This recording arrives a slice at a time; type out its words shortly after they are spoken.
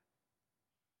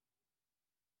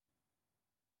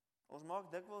Ons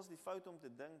maak dikwels die fout om te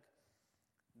dink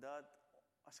dat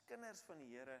as kinders van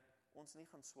die Here ons nie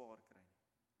gaan swaar kry nie.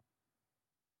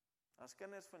 As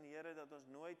kinders van die Here dat ons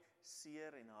nooit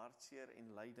seer en hartseer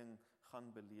en lyding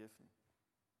gaan beleef nie.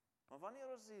 Maar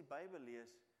wanneer ons die Bybel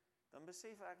lees, dan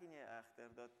besef ek en jy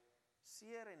egter dat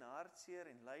seer en hartseer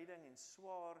en lyding en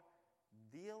swaar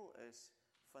deel is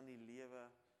van die lewe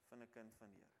van 'n kind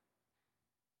van die Here.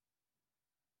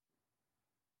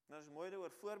 Nou as mooi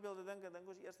oor voorbeelde dink, dan dink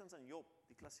ons eerstens aan Job.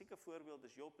 Die klassieke voorbeeld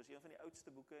is Job, is een van die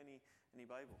oudste boeke in die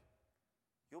Bybel.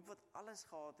 Job wat alles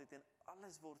gehad het en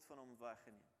alles word van hom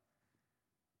weggeneem.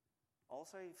 Al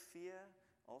sy vee,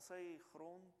 al sy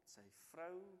grond, sy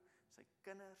vrou, sy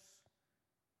kinders,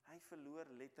 hy verloor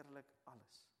letterlik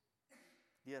alles.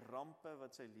 Die rampe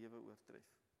wat sy lewe oortref.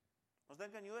 Ons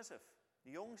dink aan Josef,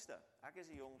 die jongste. Ek is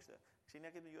die jongste. Ek sê nie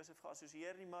ek het met Josef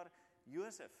geassosieer nie, maar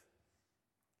Josef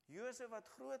wat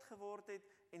groot geword het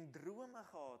en drome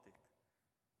gehad het.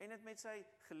 En het met sy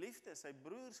geliefdes, sy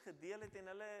broers gedeel het en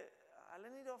hulle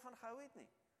nie daarvan gehou het nie.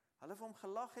 Hulle vir hom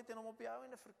gelag het en hom op die ou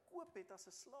ende verkoop het as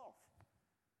 'n slaaf.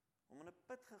 Hom in 'n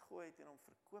put gegooi het en hom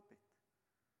verkoop het.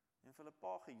 En vir hulle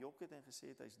pa gejok het en gesê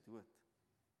het hy's dood.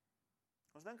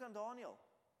 Ons dink aan Daniël.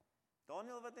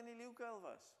 Daniël wat in die leeukuil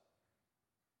was.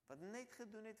 Wat net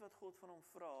gedoen het wat God van hom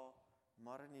vra,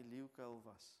 maar in die leeukuil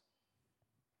was.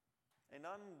 En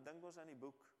dan dink ons aan die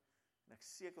boek, en ek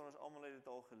seker ons almal het dit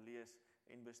al gelees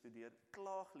en bestudeer,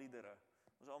 klaagliedere.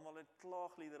 Ons almal het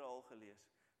klaagliedere al gelees.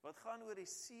 Wat gaan oor die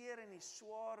seer en die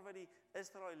swaar wat die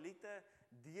Israeliete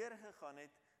deurgegaan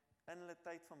het in hulle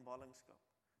tyd van ballingskap.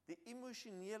 Die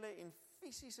emosionele en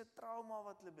fisiese trauma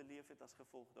wat hulle beleef het as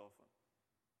gevolg daarvan.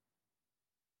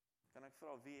 Kan ek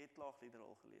vra, wie het klaagliedere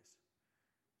al gelees?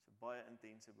 Dit is 'n baie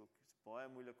intense boek. Dit is baie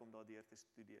moeilik om daardeur te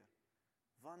studeer.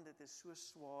 Want dit is so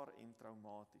swaar en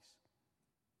traumaties.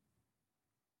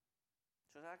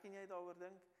 Soos ek en jy daaroor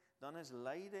dink, dan is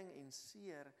lyding en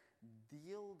seer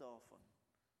deel daarvan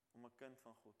om 'n kind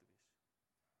van God te wees.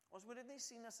 Ons moet dit nie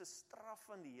sien as 'n straf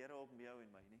van die Here op jou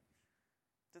en my nie.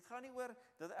 Dit gaan nie oor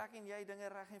dat ek en jy dinge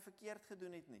reg en verkeerd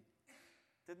gedoen het nie.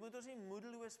 Dit moet ons nie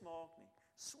moedeloos maak nie.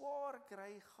 Swaar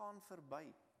kry gaan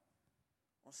verby.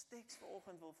 Ons teks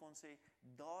vanoggend wil vir ons sê,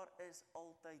 daar is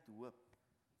altyd hoop.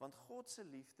 Want God se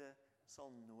liefde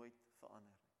sal nooit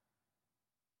verander nie.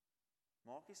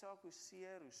 Maak nie saak hoe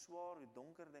seer, hoe swaar, hoe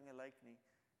donker dinge lyk nie.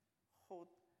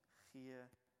 God gee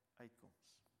uitkoms.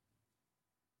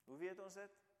 Hoe weet ons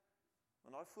dit?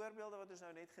 Want daai voorbeelde wat ons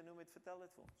nou net genoem het, vertel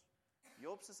dit vir ons.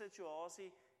 Job se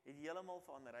situasie het heeltemal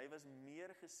verander. Hy was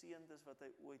meer geseënd as wat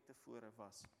hy ooit tevore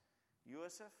was.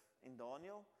 Josef en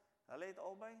Daniël, hulle het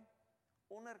albei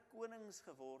onder konings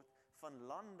geword van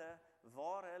lande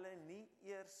waar hulle nie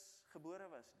eers gebore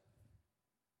was nie.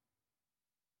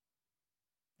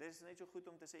 Dit is net so goed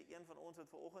om te sê, een van ons wat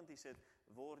vanoggend hier sit,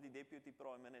 word die deputy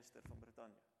prime minister van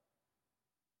Brittanje.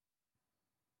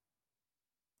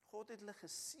 God het hulle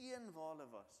geseën waar hulle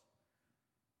was.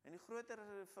 En die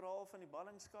groter verhaal van die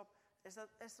ballingskap is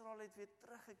dat Israel het weer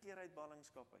teruggekeer uit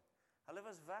ballingskap uit. Hulle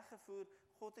was weggevoer,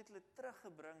 God het hulle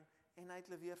teruggebring en hy het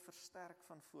hulle weer versterk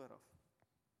van voor af.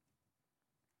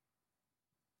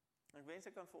 Ek wens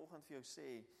ek kan vanoggend vir jou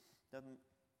sê dat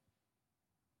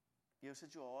jou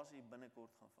situasie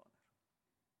binnekort gaan verander.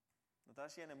 Dat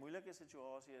as jy in 'n moeilike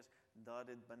situasie is, dat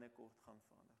dit binnekort gaan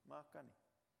verander. Maar kan nie.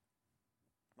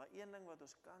 Maar een ding wat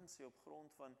ons kan sê op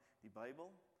grond van die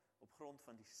Bybel, op grond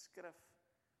van die skrif,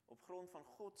 op grond van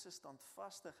God se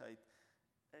standvastigheid,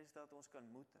 is dat ons kan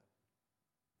moed hou.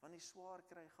 Want die swaar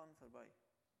kry gaan verby.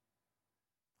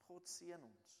 God seën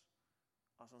ons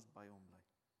as ons by hom bly.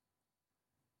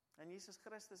 En Jesus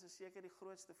Christus is seker die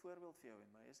grootste voorbeeld vir jou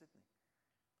en my, is dit nie?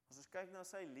 As ons kyk na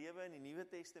sy lewe in die Nuwe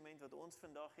Testament wat ons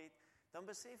vandag het, dan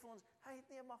besef ons, hy het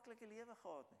nie 'n maklike lewe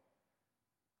gehad nie.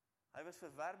 Hy was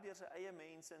verwerp deur sy eie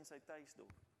mense in sy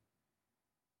tuisdorp.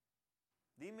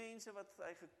 Die mense wat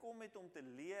hy gekom het om te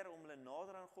leer, om hulle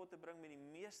nader aan God te bring met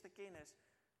die meeste kennis,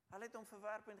 hulle het hom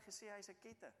verwerp en gesê hy's 'n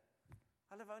ketter.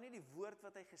 Hulle wou nie die woord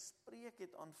wat hy gespreek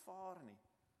het aanvaar nie.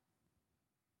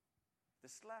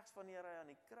 Dis slegs wanneer hy aan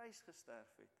die kruis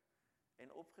gesterf het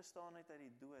en opgestaan het uit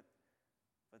die dood,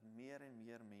 wat meer en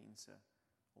meer mense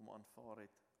hom aanvaar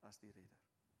het as die redder.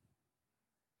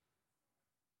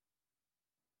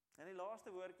 En die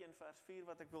laaste woordjie in vers 4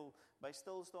 wat ek wil by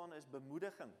stil staan is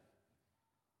bemoediging.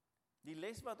 Die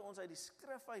les wat ons uit die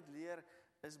skrif uit leer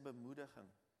is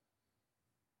bemoediging.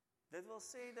 Dit wil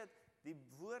sê dat die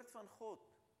woord van God,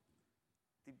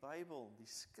 die Bybel, die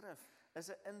skrif, is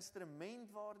 'n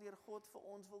instrument waardeur God vir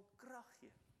ons wil krag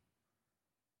gee.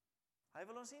 Hy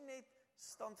wil ons nie net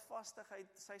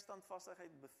standvastigheid, sy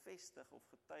standvastigheid bevestig of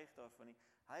getuig daarvan nie.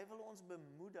 Hy wil ons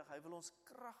bemoedig, hy wil ons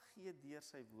krag gee deur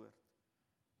sy woord.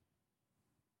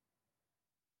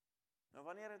 Nou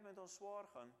wanneer dit met ons swaar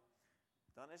gaan,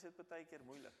 dan is dit baie keer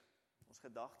moeilik. Ons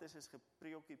gedagtes is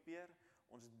gepreoccupeer,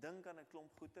 ons dink aan 'n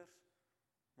klomp goeters,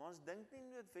 maar ons dink nie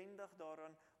noodwendig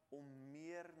daaraan om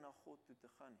meer na God toe te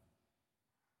gaan nie.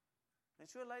 En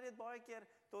so lei dit baie keer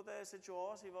tot 'n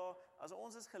situasie waar, as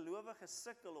ons as gelowiges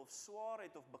sukkel of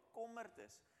swaarheid of bekommerd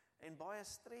is, en baie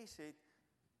stres het,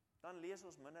 dan lees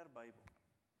ons minder Bybel.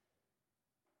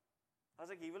 As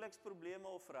ek huweliksprobleme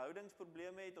of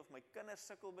verhoudingsprobleme het, of my kinders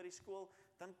sukkel by die skool,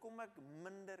 dan kom ek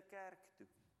minder kerk toe.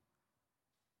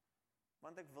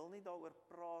 Want ek wil nie daaroor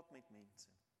praat met mense.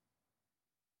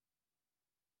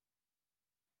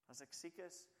 As ek siek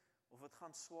is, of dit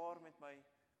gaan swaar met my,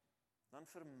 dan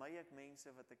vermy ek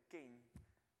mense wat ek ken,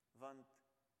 want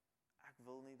ek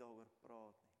wil nie daaroor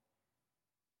praat nie.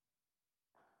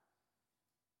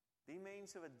 Die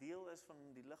mense wat deel is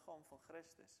van die liggaam van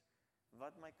Christus,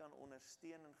 wat my kan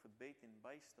ondersteun in gebed en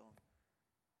bystaan,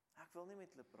 ek wil nie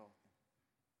met hulle praat nie.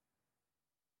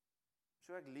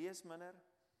 So ek lees minder,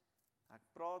 ek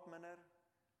praat minder,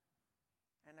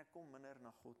 en ek kom minder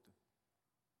na God toe.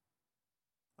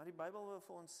 Maar die Bybel wil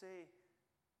vir ons sê,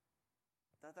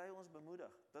 dat hy ons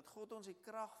bemoedig, dat God ons die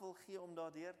krag wil gee om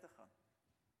daardeur te gaan.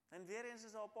 En weer eens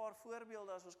is daar 'n paar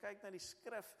voorbeelde, as ons kyk na die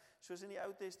skrif, soos in die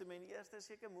Ou Testament, die eerste is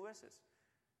seker Moses.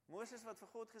 Moses wat vir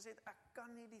God gesê het, ek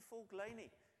kan nie die volk lei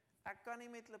nie, ek kan nie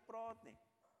met hulle praat nie.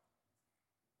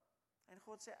 En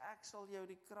God sê, ek sal jou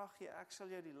die krag gee, ek sal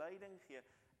jou die leiding gee,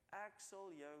 ek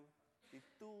sal jou die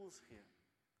tools gee.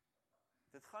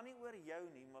 Dit gaan nie oor jou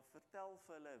nie, maar vertel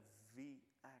vir hulle wie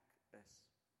ek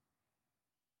is.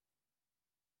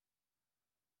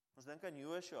 Ons dink aan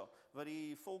Joshua, wat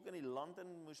die volk in die land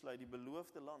in moes lei, die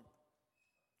beloofde land.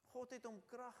 God het hom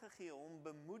krag gegee, hom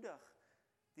bemoedig,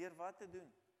 deur wat te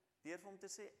doen? Deur vir hom te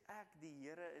sê, ek die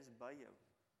Here is by jou.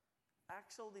 Ek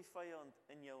sal die vyand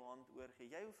in jou hand oorgee.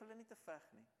 Jy hoef hulle nie te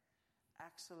veg nie.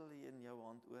 Ek sal hulle in jou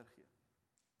hand oorgee.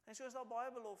 En so is daar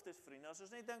baie beloftes, vriende. As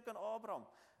ons net dink aan Abraham,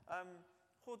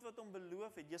 God wat hom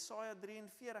beloof het, Jesaja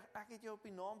 43, ek het jou op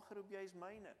die naam geroep, jy is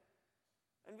myne.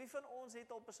 En wie van ons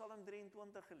het al Psalm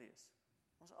 23 gelees?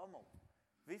 Ons almal.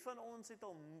 Wie van ons het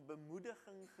al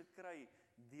bemoediging gekry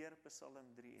deur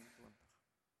Psalm 23?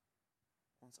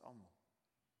 Ons almal.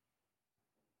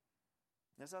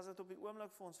 Dis as dit op die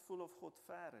oomblik vir ons voel of God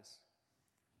ver is,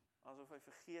 asof hy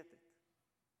vergeet het.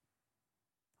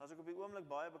 As ek op die oomblik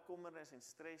baie bekommernis en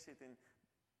stres het en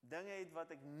dinge het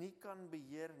wat ek nie kan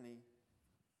beheer nie,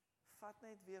 vat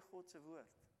net weer God se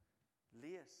woord.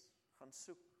 Lees, gaan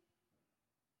soek.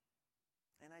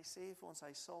 En hy sê vir ons,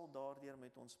 hy sal daardeur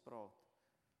met ons praat.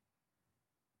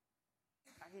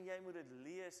 Ek en jy moet dit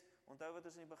lees, onthou wat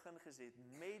ons in die begin gesê het,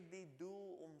 met die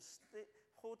doel om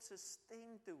God se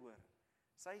stem te hoor.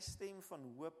 Sy stem van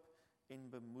hoop en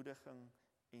bemoediging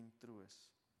en troos.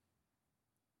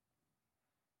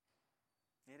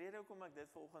 Die rede hoekom ek dit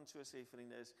vanoggend so sê,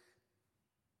 vriende, is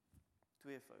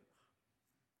tweevoudig.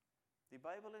 Die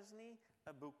Bybel is nie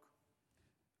 'n boek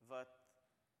wat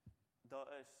daar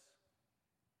is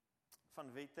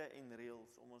van wette en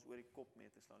reëls om ons oor die kop mee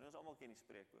te slaan. Ons almal ken die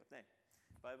spreekwoord, né?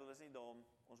 Die Bybel is nie daar om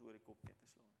ons oor die kop mee te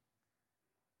slaan.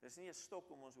 Dis nie 'n stok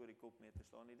om ons oor die kop mee te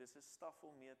slaan nie, dis 'n staf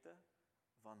om mee te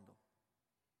wandel.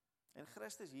 En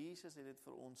Christus Jesus het dit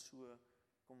vir ons so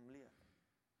kom leer.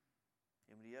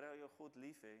 Jy moet die Here jou God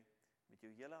lief hê met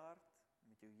jou hele hart,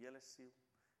 met jou hele siel,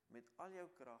 met al jou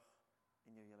krag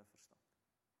en jou hele verstand.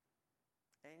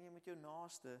 En jy moet jou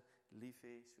naaste lief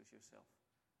hê soos jouself.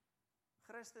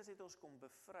 Christus het ons kom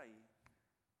bevry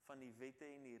van die wette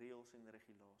en die reëls en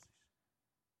regulasies.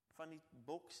 Van die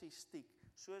boksiestiek,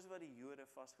 soos wat die Jode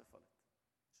vasgeval het.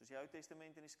 Soos die Ou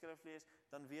Testament in die skrif lees,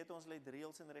 dan weet ons hulle het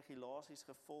reëls en regulasies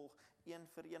gevolg, een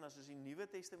vir een. As ons die Nuwe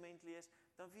Testament lees,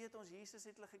 dan weet ons Jesus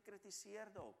het hulle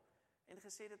gekritiseer daarop en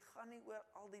gesê dit gaan nie oor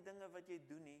al die dinge wat jy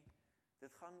doen nie,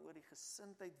 dit gaan oor die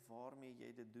gesindheid waarmee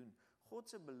jy dit doen. God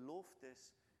se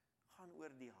beloftes gaan oor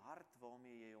die hart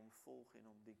waarmee jy hom volg en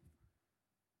hom dien.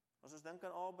 As ons dink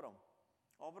aan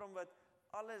Abraham wat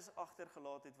alles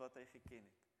agtergelaat het wat hy geken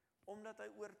het, omdat hy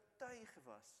oortuig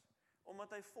was,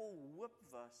 omdat hy vol hoop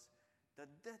was,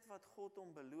 dat dit wat God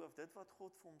hom beloof, dit wat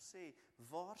God vir hom sê,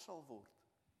 waar sal word.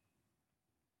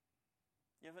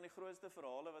 Een van die grootste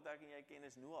verhale wat ek en jy ken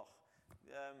is Noag.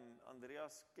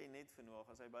 Andreas ken net vir Noag,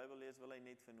 as hy Bybel lees, wil hy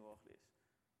net vir Noag lees.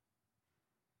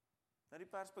 Nou die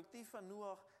perspektief van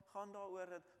Noag gaan daaroor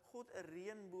dat God 'n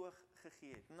reënboog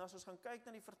gegee het. En as ons gaan kyk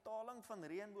na die vertaling van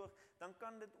reënboog, dan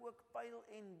kan dit ook pyl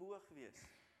en boog wees.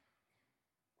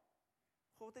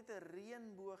 God het 'n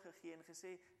reënboog gegee en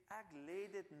gesê, ek lê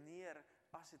dit neer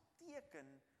as 'n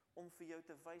teken om vir jou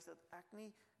te wys dat ek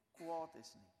nie kwaad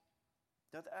is nie.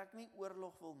 Dat ek nie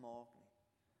oorlog wil maak nie.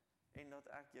 En dat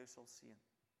ek jou sal seën.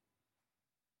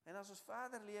 En as ons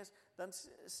verder lees, dan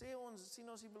sien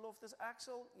ons die beloftes, ek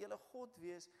sal julle God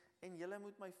wees en julle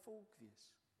moet my volk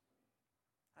wees.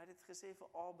 Hy het dit gesê vir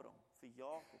Abraham, vir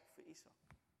Jakob, vir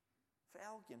Isak. Vir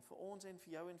elkeen, vir ons en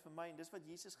vir jou en vir my. En dis wat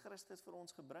Jesus Christus vir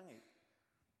ons gebring het.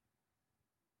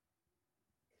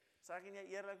 As ek en jy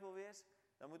eerlik wil wees,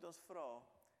 dan moet ons vra,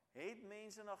 het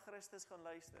mense na Christus gaan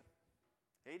luister?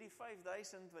 Het die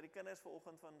 5000 wat die kinders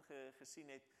vanoggend van gesien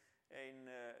het, en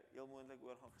heel moontlik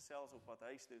oor gaan gesels op pad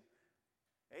huis toe,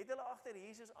 het hulle agter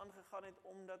Jesus aangegaan het,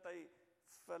 omdat hy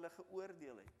vir hulle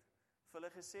geoordeel het, vir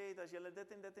hulle gesê het, as julle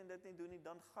dit en dit en dit nie doen nie,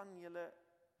 dan gaan julle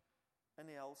in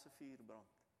die helse vuur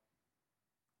brand.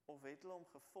 Of het hulle hom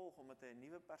gevolg, omdat hy 'n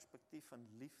nuwe perspektief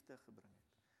van liefde gebring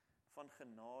het, van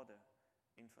genade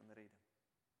en van redding.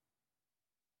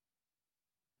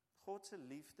 God se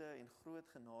liefde en groot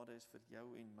genade is vir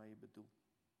jou en my bedoel.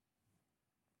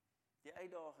 Die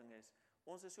uitdaging is,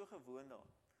 ons is so gewoond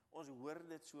daaraan. Ons hoor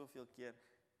dit soveel keer,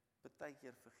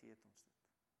 partykeer vergeet ons dit.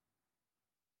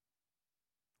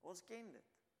 Ons ken dit,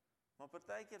 maar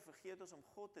partykeer vergeet ons om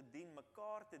God te dien,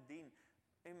 mekaar te dien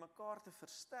en mekaar te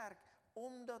versterk,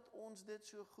 omdat ons dit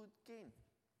so goed ken.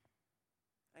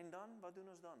 En dan, wat doen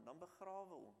ons dan? Dan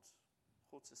begrawe ons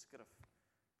God se skrif.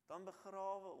 Dan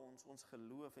begrawe ons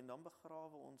geloof en dan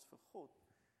begrawe ons vir God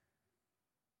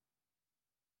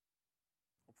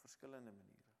op verskillende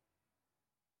maniere.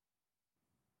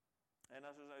 En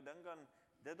as ons nou dink aan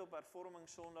dit op hervorming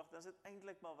Sondag, dan is dit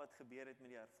eintlik maar wat gebeur het met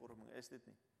die hervorming, is dit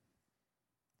nie?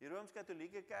 Die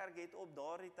Rooms-Katolieke Kerk het op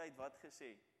daardie tyd wat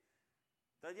gesê?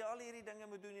 Dat jy al hierdie dinge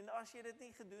moet doen, en as jy dit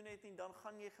nie gedoen het nie, dan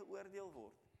gaan jy geoordeel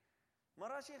word.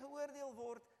 Maar as jy geoordeel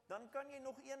word, dan kan jy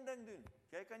nog een ding doen.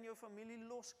 Jy kan jou familie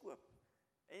loskoop,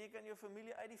 en jy kan jou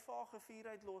familie uit die vage vuur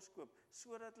uit loskoop,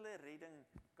 sodat hulle redding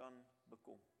kan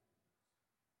bekom.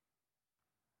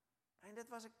 En dit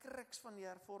was 'n kruks van die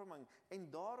hervorming, en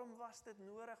daarom was dit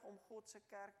nodig om God se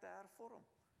kerk te hervorm.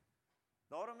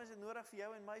 Daarom is dit nodig vir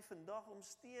jou en my vandag om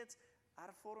steeds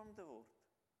hervorm te word.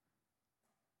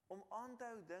 Om aan te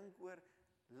hou dink oor,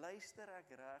 luister ek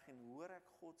reg en hoor ek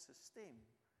God se stem,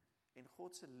 en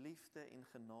God se liefde en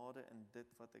genade in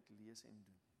dit wat ek lees en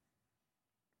doen.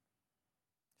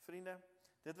 Vriende,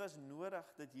 dit was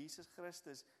nodig dat Jesus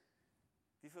Christus,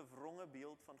 die verwronge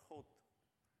beeld van God,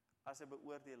 as 'n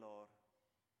beoordelaar,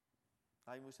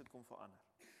 hy moes dit kom verander.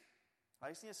 Hy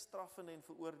is nie 'n straffende en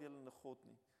veroordelende God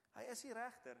nie. Hy is die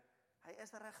regter, hy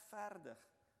is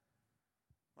regverdig.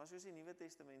 Maar soos die Nuwe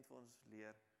Testament vir ons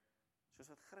leer, soos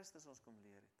wat Christus ons kom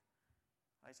leer het,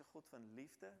 hy is 'n God van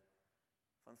liefde,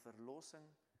 van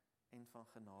verlossing en van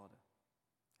genade.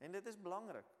 En dit is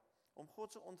belangrik om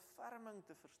God se ontferming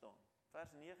te verstaan.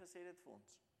 Vers 9 sê dit vir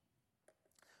ons.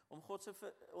 Om God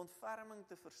se ontferming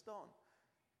te verstaan.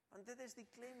 Want dit is die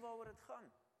klem waaroor dit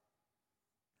gaan.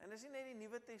 En dis nie net die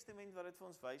Nuwe Testament wat dit vir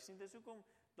ons wys nie, dis hoekom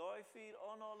daai 4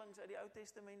 aanhalings uit die Ou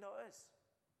Testament daar is.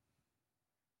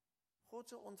 God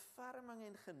se ontferming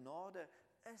en genade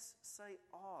is sy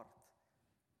aard,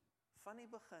 van die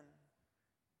begin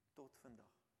tot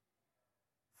vandag.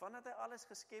 Vandat hy alles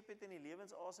geskep het en die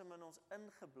lewensasem in ons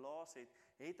ingeblaas het,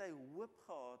 het hy hoop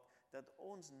gehad dat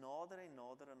ons nader en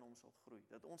nader aan hom sal groei,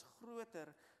 dat ons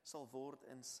groter sal word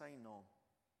in sy naam.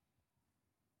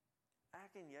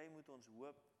 Ek en jy moet ons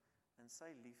hoop in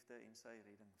sy liefde en sy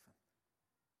redding vind.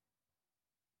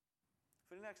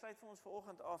 Vriende, ek sluit vir ons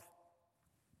vanoggend af.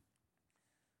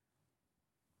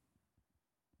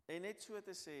 En net so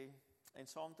te sê en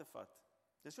saam te vat.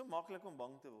 Dis so maklik om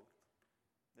bang te word.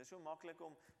 Dis so maklik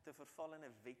om te verval in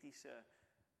 'n wettiese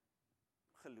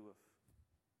geloof.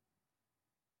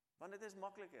 Want dit is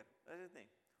makliker, is dit nie?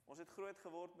 Ons het groot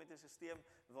geword met 'n stelsel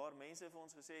waar mense vir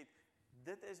ons gesê het,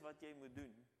 dit is wat jy moet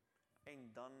doen,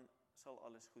 en dan sal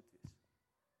alles goed wees.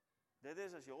 Dit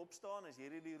is, as jy opstaan, is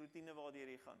hierdie die roetine waardeur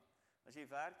jy gaan. As jy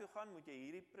werk toe gaan, moet jy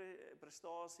hierdie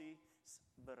prestasies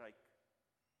bereik.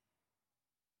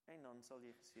 En dan sal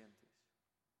jy geseënd wees.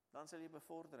 Dan sal jy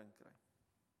bevordering kry.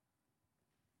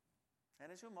 En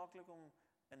dit is so maklik om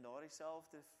in daardie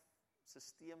selfde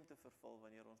stelsel te verval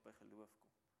wanneer ons by geloof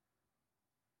kom.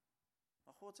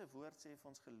 Maar God se woord sê vir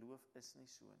ons geloof is nie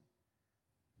so nie.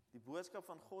 Die boodskap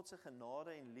van God se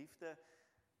genade en liefde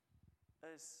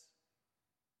is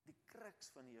die kruks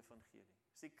van die evangelie.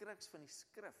 Is die kruks van die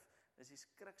skrif, is die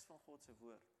kruks van God se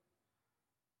woord.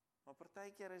 Maar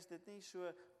partykeer is dit nie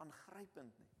so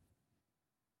aangrypend nie.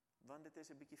 Want dit is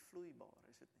 'n bietjie vloeibaar,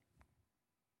 is dit nie?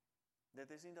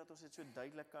 Dit is nie dat ons dit so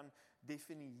duidelik kan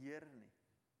definieer nie.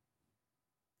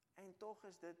 En tog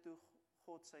is dit hoe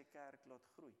God sy kerk laat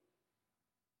groei.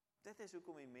 Dit is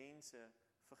hoekom die mense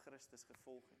vir Christus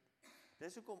gevolg het. Dit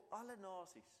is hoekom alle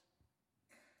nasies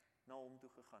na hom toe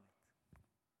gegaan het.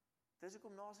 Dit is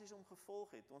hoekom nasies hom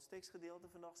gevolg het. Ons teksgedeelte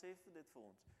vandag sê dit vir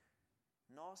ons.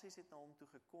 Nasies het na hom toe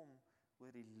gekom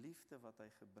oor die liefde wat hy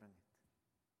gebring het.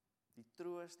 Die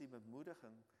troos, die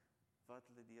bemoediging wat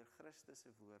hulle deur Christus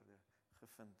se woorde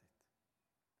gevind het.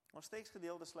 Ons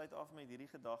teksgedeelte sluit af met hierdie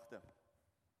gedagte,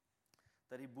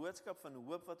 dat die boodskap van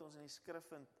hoop wat ons in die skrif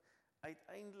vind,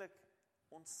 uiteindelik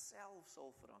onsself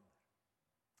sal verander.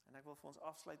 En ek wil vir ons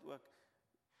afsluit ook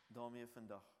daarmee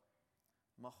vandag.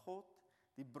 Mag God,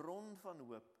 die bron van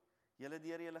hoop, julle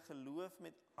deur julle geloof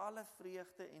met alle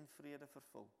vreugde en vrede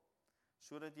vervul,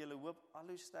 sodat julle hoop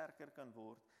al hoe sterker kan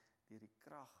word deur die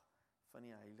krag van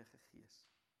die Heilige Gees.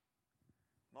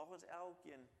 Mag ons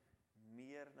elkeen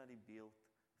meer na die beeld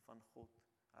van God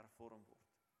hervorm word.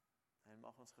 En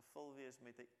mag ons gevul wees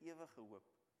met 'n ewige hoop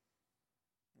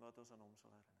wat ons aan hom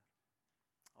sal herinner.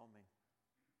 Amen.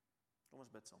 Kom ons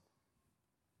bid saam.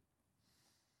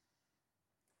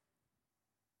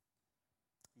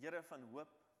 Here van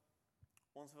hoop,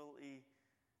 ons wil U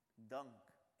dank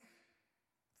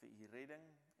vir U redding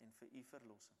en vir U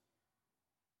verlossing.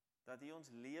 Dat U ons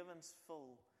lewens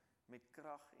vul met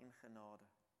krag en genade.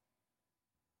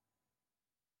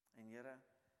 En Here,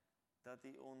 dat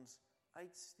U ons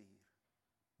uitstuur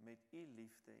met U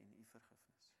liefde en U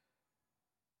vergifnis.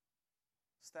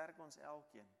 Sterk ons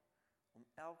elkeen om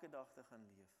elke dag te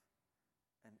gaan leef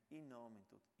in U naam en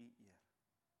tot U eer.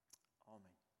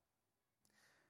 Amen.